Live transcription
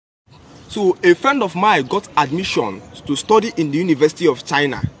So a friend of mine got admission to study in the University of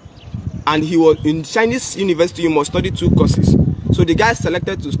China, and he was in Chinese university. You must study 2 courses. So the guy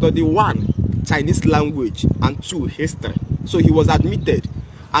selected to study 1, Chinese language, and 2, history. So he was admitted,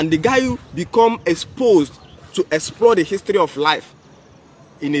 and the guy become exposed to explore the history of life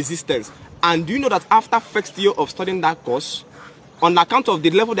in existence. And do you know that after first year of studying that course, on account of the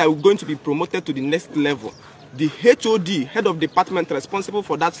level that we're going to be promoted to the next level, the HOD, head of department responsible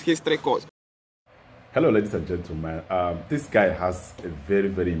for that history course. Hello, ladies and gentlemen. This guy has a very,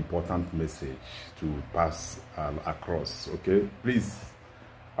 very important message to pass across. Okay, please,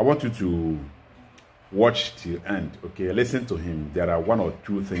 I want you to watch till end. Okay, listen to him. There are 1 or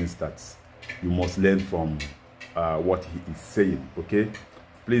 2 things that you must learn from what he is saying. Okay,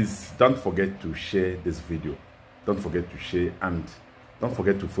 please don't forget to share this video. Don't forget to share, and don't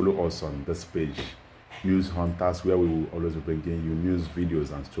forget to follow us on this page, News Hunters, where we will always be bringing you news,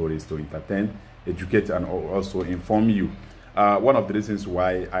 videos, and stories to entertain, educate, and also inform you. One of the reasons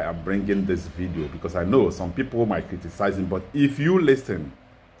why I am bringing this video, because I know some people might criticize him, but if you listen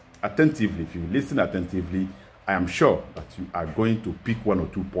attentively, I am sure that you are going to pick 1 or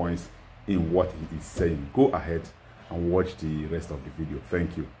 2 points in what he is saying. Go ahead and watch the rest of the video.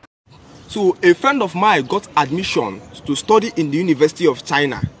 Thank you. So a friend of mine got admission to study in the University of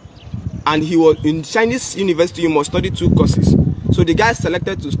China, and he was in Chinese university. You must study 2 courses. So the guy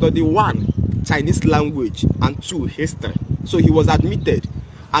selected to study 1, Chinese language, and 2, history. So he was admitted,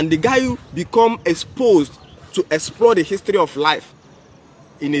 and the guy become exposed to explore the history of life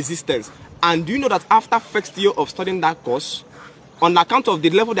in existence. And do you know that after first year of studying that course, on account of the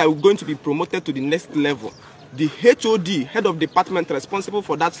level that we're going to be promoted to the next level, the HOD, head of department responsible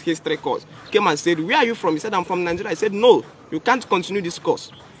for that history course, came and said, "Where are you from?" He said, "I'm from Nigeria." I said, "No, you can't continue this course.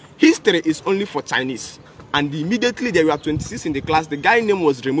 History is only for Chinese." And immediately there were 26 in the class. The guy's name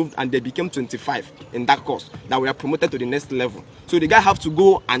was removed, and they became 25 in that course that were promoted to the next level. So the guy have to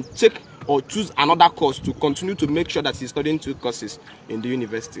go and check or choose another course to continue to make sure that he's studying 2 courses in the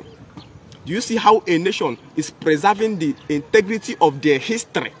university. Do you see how a nation is preserving the integrity of their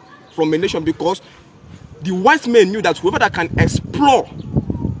history from a nation? Because the white men knew that whoever that can explore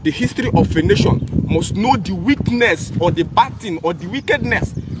the history of a nation must know the weakness or the bad thing or the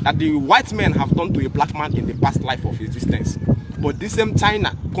wickedness that the white men have done to a black man in the past life of existence. But this same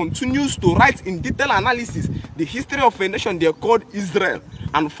China continues to write in detailed analysis the history of a nation they called Israel,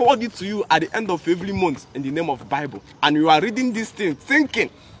 and forward it to you at the end of every month in the name of Bible. And you are reading these things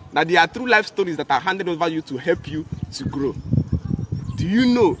thinking that they are true life stories that are handed over you to help you to grow. Do you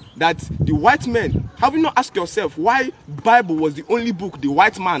know that the white men, have you not asked yourself why Bible was the only book the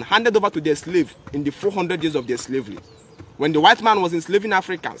white man handed over to their slave in the 400 years of their slavery? When the white man was enslaving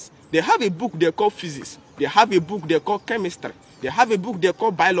Africans, they have a book they call physics, they have a book they call chemistry, they have a book they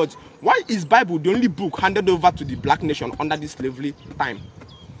call biology. Why is Bible the only book handed over to the black nation under this slavery time?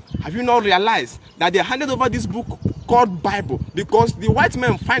 Have you not realized that they handed over this book called Bible because the white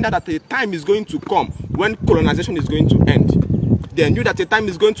men find out that a time is going to come when colonization is going to end? They knew that a time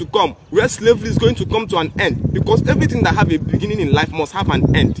is going to come where slavery is going to come to an end, because everything that have a beginning in life must have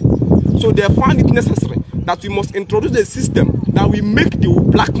an end. So they found it necessary that we must introduce a system that will make the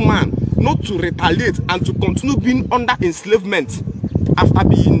black man not to retaliate and to continue being under enslavement after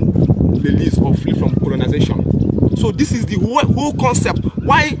being released or free from colonization. So this is the whole concept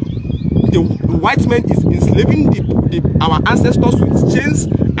why the white man is enslaving our ancestors with chains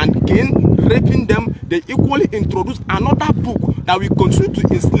and cane, raping them. They equally introduce another book that will continue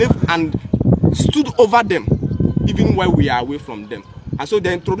to enslave and stood over them even while we are away from them. And so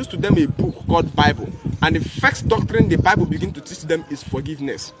they introduced to them a book called Bible. And the first doctrine the Bible begins to teach them is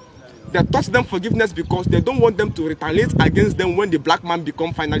forgiveness. They taught them forgiveness because they don't want them to retaliate against them when the black man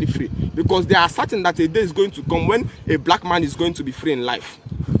becomes finally free. Because they are certain that a day is going to come when a black man is going to be free in life.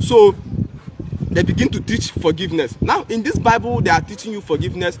 So they begin to teach forgiveness. Now in this Bible they are teaching you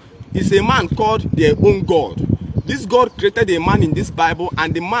forgiveness is a man called their own God. This God created a man in this Bible,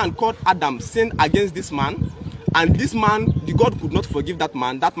 and the man called Adam sinned against this man. And this man, the God could not forgive that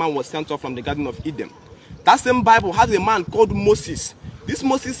man. That man was sent off from the Garden of Eden. That same Bible has a man called Moses. This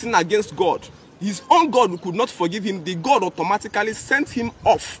Moses sinned against God. His own God could not forgive him. The God automatically sent him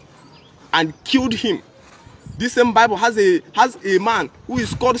off and killed him. This same Bible has a man who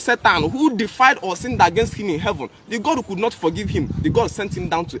is called Satan, who defied or sinned against him in heaven. The God could not forgive him. The God sent him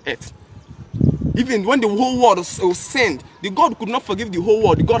down to earth. Even when the whole world was sinned, the God could not forgive the whole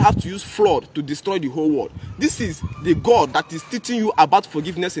world. The God had to use flood to destroy the whole world. This is the God that is teaching you about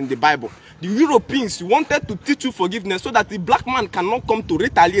forgiveness in the Bible. The Europeans wanted to teach you forgiveness so that the black man cannot come to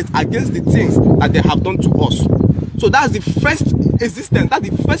retaliate against the things that they have done to us. So that's the first existence, that's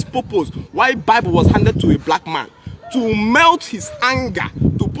the first purpose why Bible was handed to a black man, to melt his anger,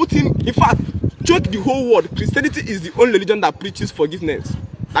 to put him, in fact, check the whole world. Christianity is the only religion that preaches forgiveness.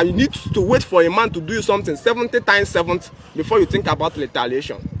 And you need to wait for a man to do something 70 times 70 before you think about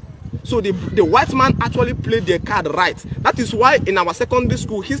retaliation. So the white man actually played their card right. That is why in our secondary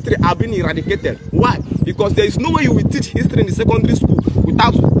school, history have been eradicated. Why? Because there is no way you will teach history in the secondary school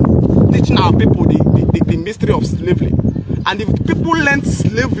without teaching our people the mystery of slavery. And if people learn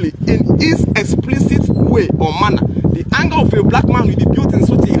slavery in its explicit way or manner, the anger of a black man will be built in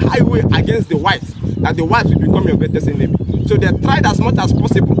such a high way against the whites that the whites will become your greatest enemy. So they tried as much as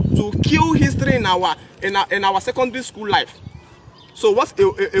possible to kill history in our secondary school life. So what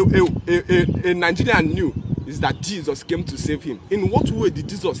a Nigerian knew is that Jesus came to save him. In what way did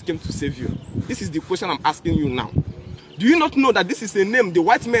Jesus came to save you? This is the question I'm asking you now. Do you not know that this is a name the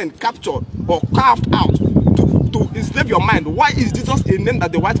white men captured or carved out to enslave your mind? Why is Jesus a name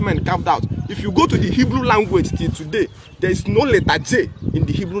that the white men carved out? If you go to the Hebrew language till today, there is no letter J in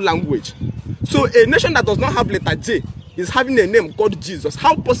the Hebrew language. So a nation that does not have letter J is having a name called Jesus.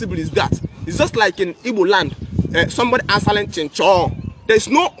 How possible is that? It's just like in Igbo land, somebody answering Chincho. There is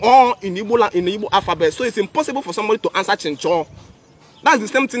no O in Igbo in the Igbo alphabet, so it's impossible for somebody to answer Chincho. That's the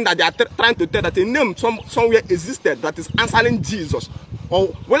same thing that they are trying to tell, that a name somewhere existed that is answering Jesus. Or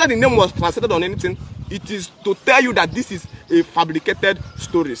whether the name was translated on anything, it is to tell you that this is a fabricated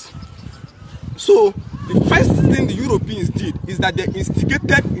stories. So the first thing the Europeans did is that they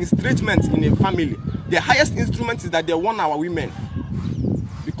instigated estrangement in a family. The highest instrument is that they won our women,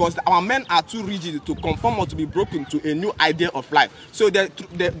 because our men are too rigid to conform or to be broken to a new idea of life. So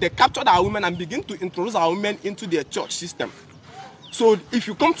they captured our women and begin to introduce our women into their church system. So if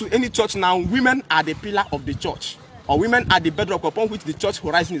you come to any church now, women are the pillar of the church, or women are the bedrock upon which the church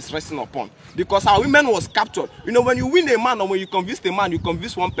horizon is resting upon. Because our women was captured. You know, when you win a man or when you convince a man, you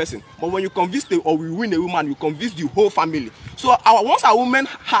convince one person. But when you convince or we win a woman, you convince the whole family. So once our woman's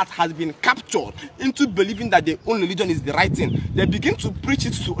heart has been captured into believing that their own religion is the right thing, they begin to preach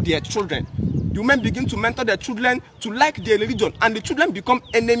it to their children. The women begin to mentor their children to like their religion, and the children become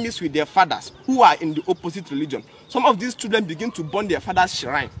enemies with their fathers who are in the opposite religion. Some of these children begin to burn their father's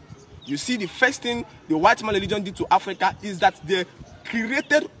shrine. You see, the first thing the white man religion did to Africa is that they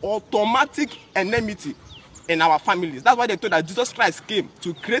created automatic enmity in our families. That's why they thought that Jesus Christ came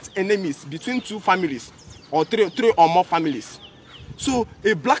to create enemies between two families or three or more families. So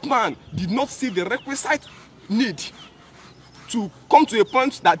a black man did not see the requisite need to come to a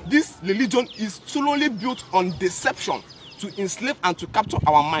point that this religion is solely built on deception to enslave and to capture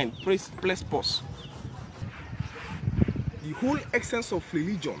our mind. Please pause. The whole essence of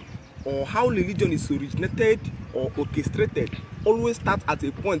religion, or how religion is originated or orchestrated, always starts at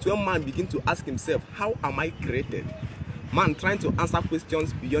a point where man begins to ask himself, how am I created? Man trying to answer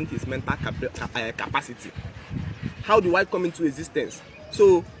questions beyond his mental capacity. How do I come into existence?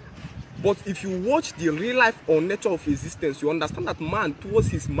 So, but if you watch the real life or nature of existence, you understand that man, towards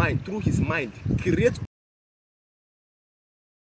his mind, through his mind, creates